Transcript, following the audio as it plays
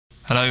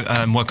Hello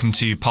and welcome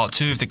to part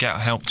 2 of the Get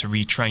Help to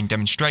Retrain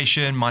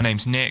demonstration. My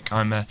name's Nick.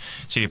 I'm a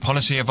Senior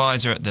Policy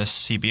Advisor at the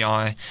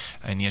CBI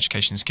in the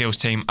Education and Skills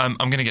team. I'm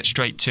going to get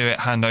straight to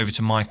it, hand over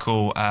to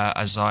Michael,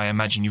 as I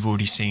imagine you've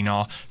already seen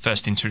our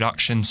first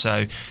introduction.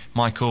 So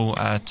Michael,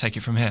 take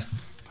it from here.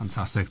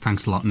 Fantastic.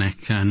 Thanks a lot,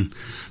 Nick. And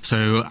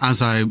so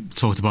as I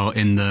talked about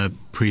in the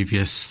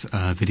previous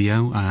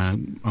video,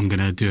 I'm going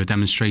to do a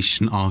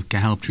demonstration of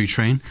Get Help to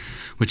Retrain,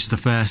 which is the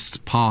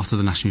first part of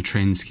the National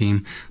Retrain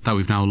Scheme that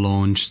we've now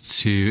launched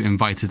to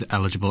invited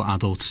eligible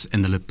adults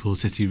in the Liverpool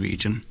City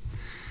region.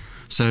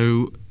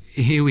 So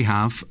here we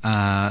have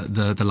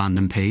the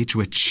landing page,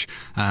 which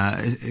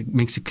it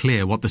makes it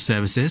clear what the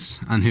service is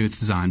and who it's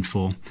designed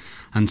for.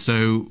 And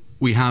so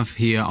we have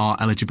here our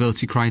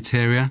eligibility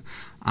criteria.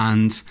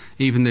 And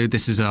even though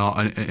this is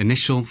our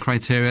initial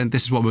criteria,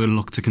 this is what we're going to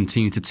look to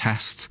continue to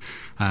test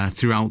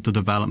throughout the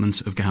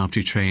development of Get Help to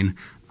Retrain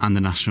and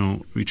the National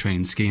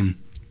Retrain Scheme.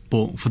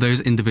 But for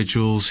those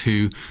individuals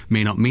who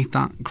may not meet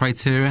that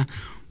criteria,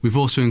 we've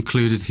also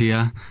included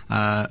here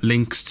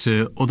links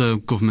to other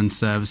government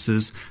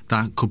services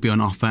that could be on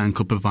offer and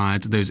could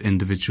provide those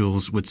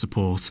individuals with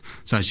support.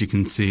 So as you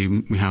can see,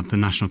 we have the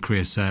National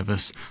Career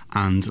Service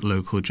and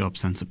Local Job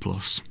Centre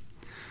Plus.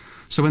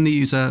 So when the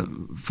user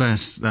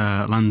first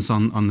lands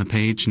on the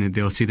page,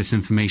 they'll see this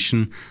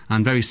information,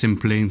 and very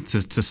simply,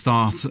 to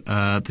start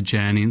the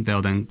journey,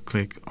 they'll then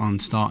click on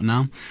Start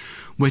Now,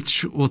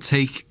 which will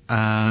take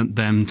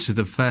them to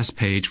the first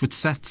page, which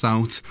sets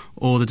out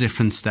all the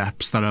different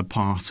steps that are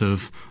part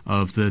of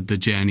the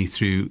journey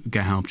through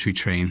Get Help to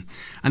Retrain.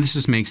 And this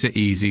just makes it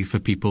easy for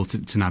people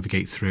to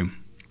navigate through.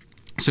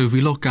 So if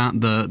we look at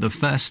the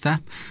first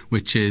step,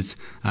 which is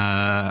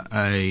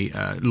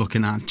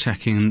looking at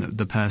checking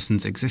the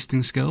person's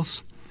existing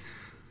skills.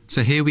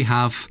 So here we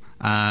have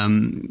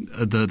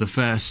the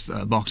first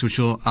box, which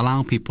will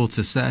allow people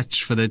to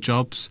search for their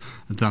jobs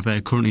that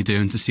they're currently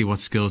doing to see what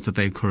skills that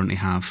they currently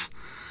have.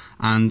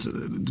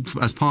 And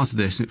as part of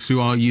this,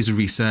 through our user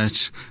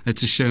research,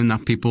 it's shown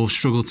that people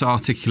struggle to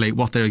articulate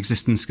what their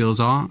existing skills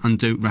are and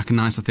don't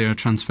recognise that they are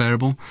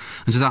transferable.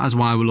 And so that is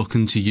why we're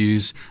looking to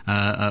use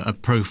a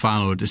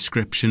profile or a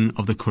description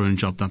of the current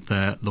job that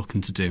they're looking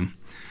to do.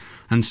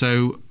 And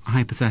so,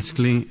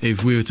 hypothetically,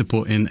 if we were to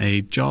put in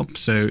a job,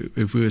 so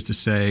if we were to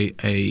say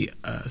a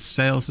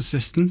sales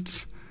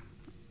assistant,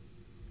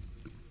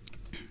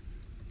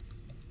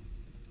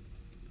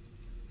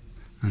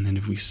 and then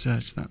if we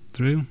search that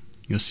through,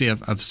 you'll see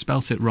I've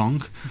spelt it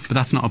wrong, but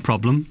that's not a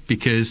problem,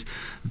 because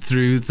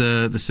through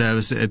the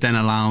service, it then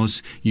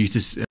allows you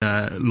to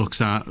look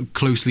at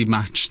closely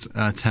matched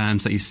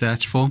terms that you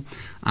search for,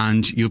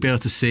 and you'll be able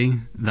to see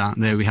that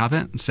there we have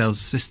it, sales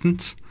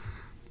assistant.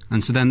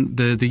 And so then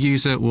the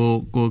user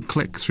will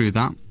click through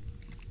that,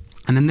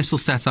 and then this will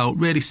set out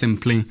really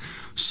simply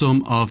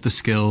some of the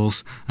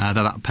skills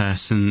that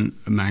person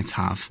might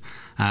have.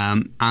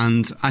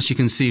 And as you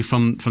can see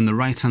from the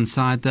right-hand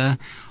side there,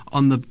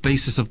 on the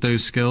basis of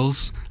those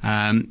skills,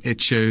 it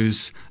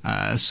shows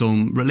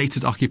some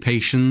related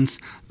occupations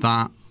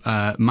that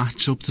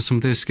match up to some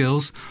of those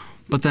skills.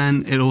 But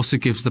then it also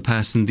gives the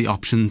person the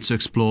option to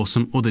explore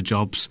some other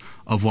jobs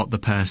of what the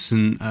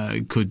person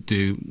could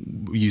do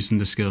using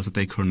the skills that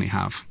they currently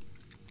have.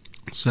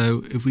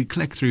 So if we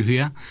click through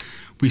here,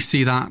 we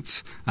see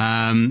that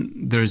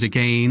there is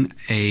again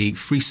a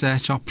free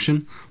search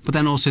option, but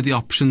then also the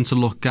option to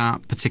look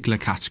at particular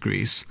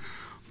categories.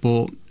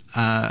 But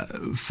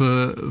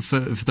for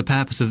the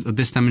purpose of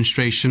this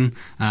demonstration,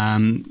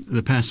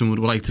 the person would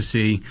like to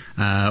see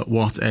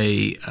what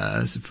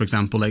for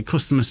example, a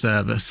customer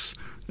service,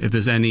 if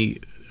there's any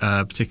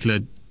particular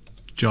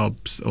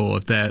jobs or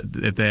if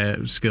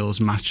their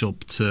skills match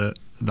up to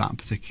that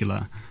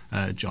particular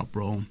job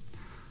role.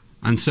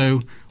 And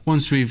so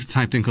once we've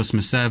typed in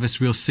customer service,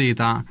 we'll see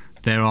that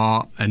there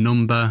are a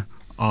number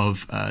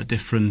of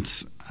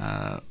different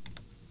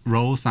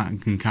roles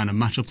that can kind of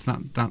match up to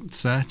that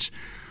search.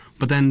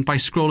 But then by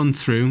scrolling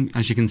through,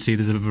 as you can see,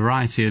 there's a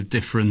variety of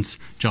different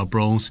job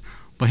roles.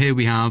 But here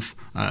we have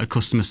a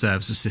customer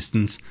service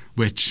assistant,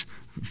 which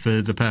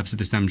for the purpose of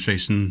this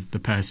demonstration, the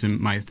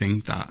person might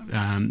think that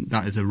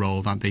that is a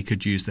role that they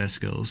could use their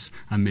skills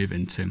and move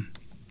into.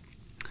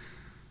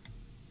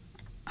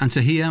 And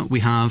so here we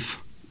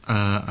have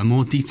a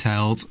more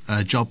detailed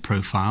job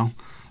profile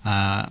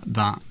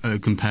that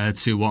compared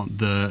to what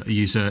the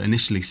user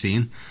initially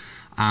seen.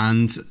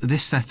 And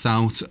this sets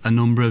out a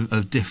number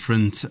of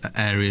different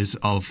areas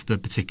of the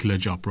particular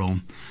job role.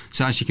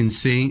 So as you can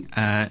see,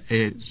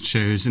 it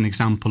shows an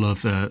example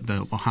of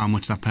how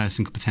much that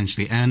person could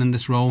potentially earn in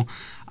this role,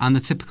 and the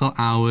typical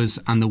hours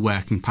and the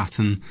working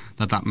pattern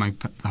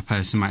that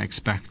person might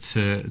expect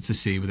to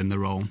see within the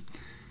role.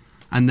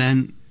 And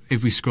then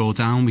if we scroll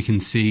down, we can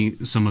see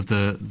some of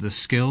the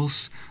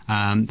skills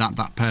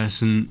that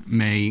person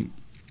may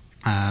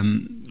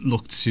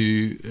look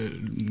to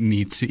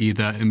need to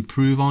either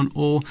improve on,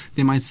 or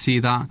they might see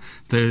that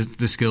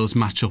the skills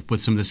match up with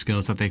some of the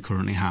skills that they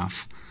currently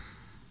have.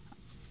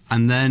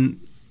 And then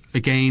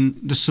again,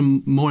 just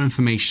some more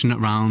information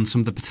around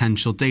some of the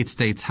potential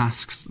day-to-day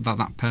tasks that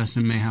that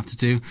person may have to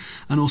do,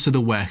 and also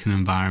the working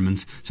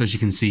environment. So as you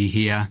can see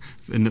here,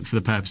 for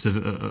the purpose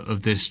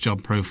of this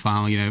job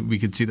profile, we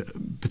could see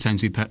that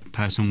potentially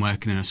person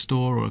working in a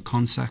store or a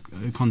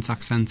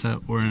contact centre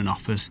or in an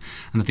office,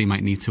 and that they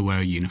might need to wear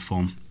a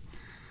uniform.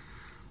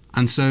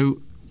 And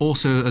so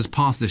also as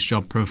part of this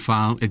job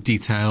profile, it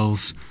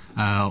details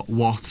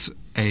what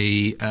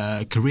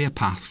a career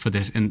path for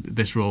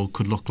this role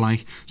could look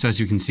like. So as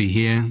you can see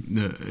here,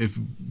 if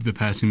the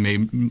person may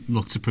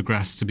look to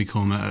progress to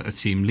become a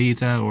team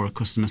leader or a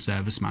customer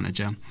service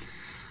manager.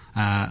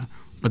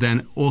 But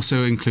then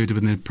also included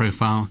within the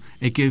profile,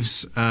 it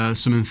gives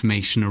some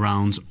information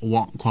around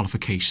what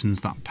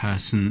qualifications that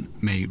person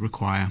may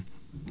require.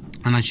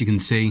 And as you can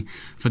see,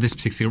 for this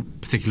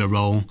particular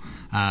role,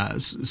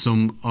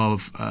 some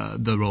of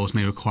the roles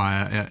may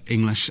require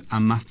English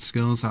and math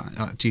skills at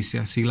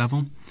GCSE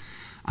level.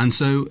 And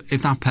so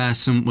if that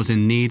person was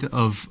in need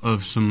of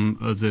some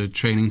of the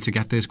training to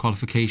get those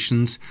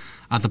qualifications,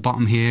 at the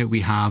bottom here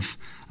we have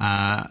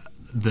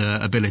the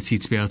ability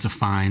to be able to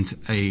find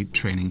a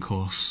training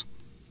course.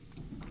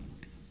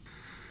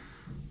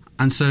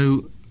 And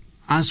so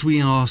as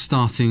we are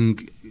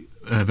starting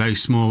very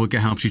small with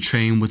Get Helps You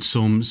Train with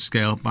some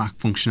scaled back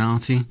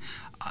functionality,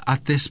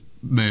 at this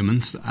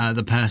moment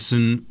the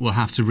person will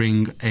have to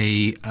ring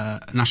a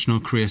National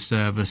Career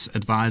Service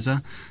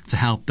advisor to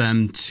help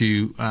them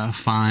to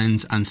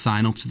find and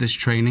sign up to this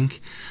training.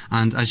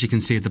 And as you can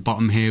see at the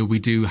bottom here, we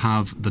do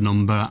have the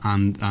number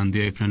and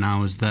the opening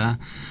hours there.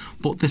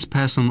 But this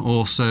person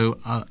also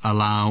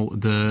allow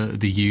the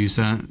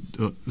user,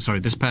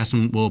 this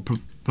person will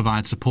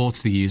provide support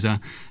to the user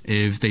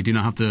if they do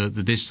not have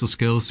the digital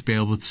skills to be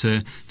able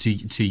to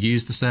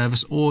use the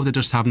service, or they're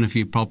just having a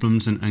few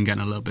problems and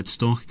getting a little bit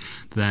stuck.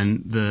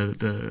 Then the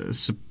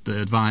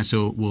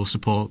advisor will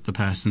support the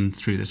person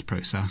through this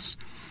process.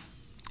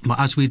 But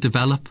as we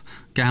develop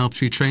Get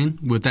Helps You Train,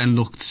 we'll then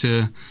look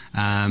to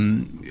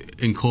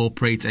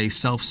incorporate a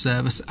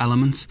self-service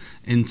element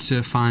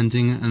into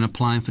finding and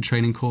applying for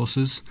training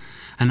courses.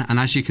 And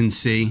as you can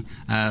see,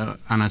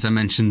 and as I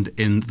mentioned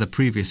in the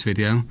previous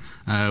video,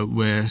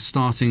 we're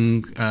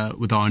starting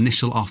with our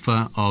initial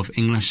offer of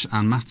English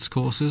and maths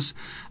courses.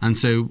 And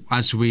so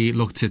as we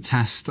look to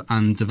test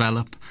and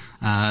develop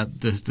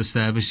the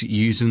service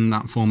using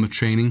that form of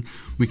training,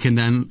 we can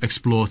then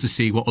explore to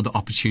see what other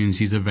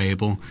opportunities are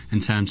available in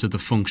terms of the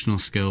functional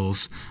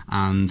skills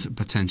and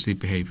potentially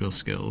behavioural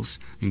skills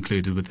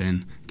included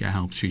within Get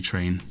Helps You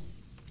Train.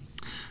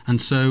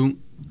 And so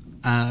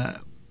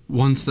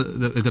once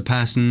the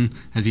person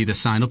has either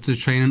signed up to the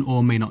training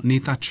or may not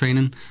need that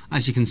training,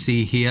 as you can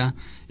see here,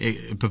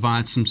 it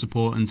provides some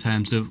support in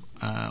terms of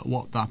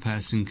what that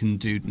person can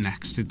do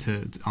next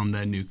on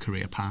their new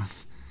career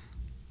path.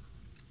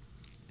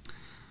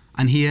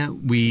 And here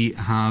we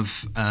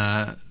have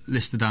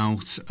listed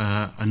out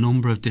a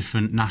number of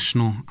different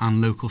national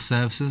and local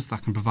services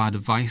that can provide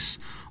advice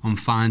on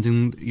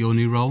finding your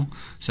new role.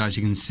 So as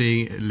you can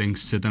see, it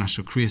links to the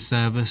National Career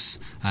Service,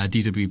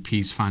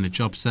 DWP's Find a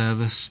Job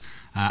Service,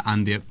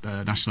 and the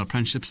National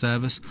Apprenticeship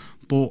Service.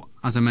 But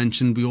as I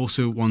mentioned, we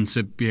also want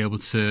to be able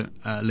to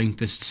link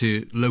this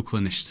to local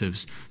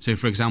initiatives. So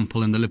for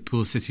example, in the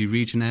Liverpool City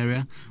region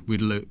area,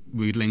 we'd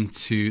link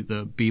to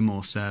the Be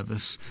More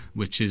service,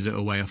 which is a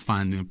way of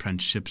finding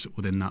apprenticeships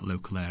within that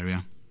local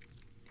area.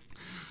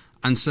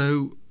 And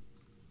so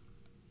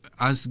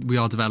as we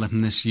are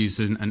developing this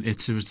using an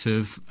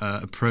iterative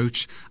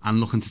approach and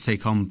looking to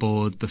take on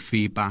board the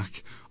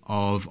feedback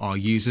of our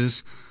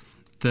users,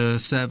 the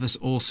service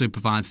also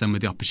provides them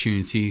with the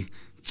opportunity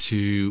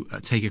to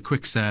take a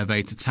quick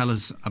survey to tell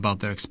us about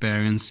their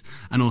experience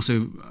and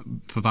also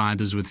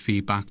provide us with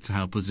feedback to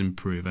help us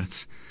improve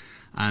it.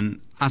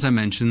 And as I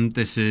mentioned,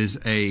 this is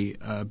a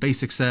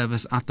basic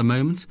service at the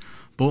moment,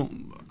 but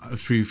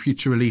through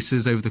future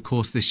releases over the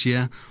course of this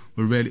year,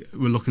 we're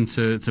looking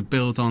to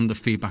build on the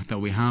feedback that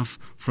we have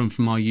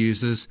from our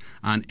users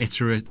and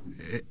iterate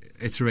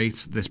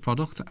this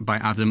product by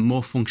adding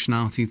more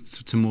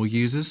functionality to more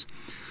users.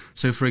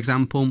 So for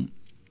example,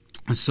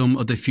 some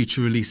of the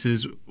future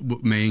releases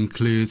may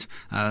include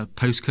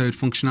postcode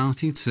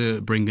functionality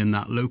to bring in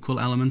that local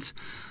element,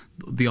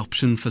 the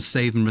option for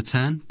save and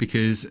return,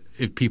 because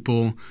if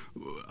people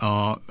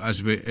are,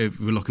 if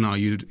we're looking at our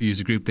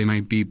user group, they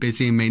may be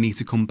busy and may need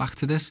to come back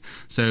to this.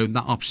 So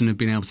that option of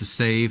being able to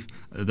save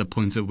the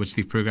point at which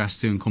they progress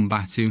to and come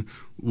back to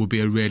will be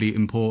a really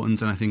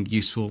important and I think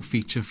useful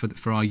feature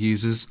for our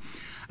users.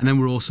 And then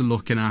we're also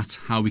looking at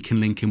how we can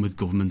link in with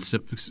government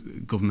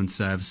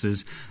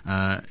services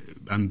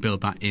and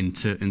build that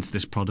into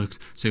this product.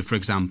 So for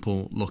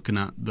example, looking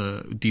at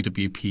the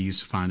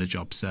DWP's Find a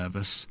Job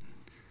service.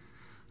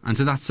 And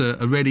so that's a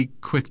really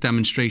quick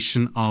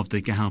demonstration of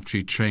the Get Helps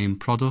You Train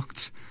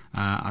product.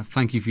 I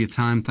thank you for your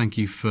time. Thank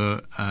you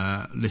for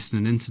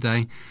listening in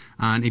today.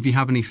 And if you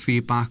have any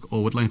feedback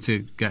or would like to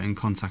get in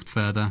contact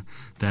further,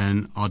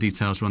 then our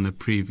details were on the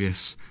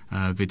previous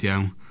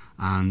video.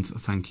 And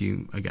thank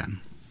you again.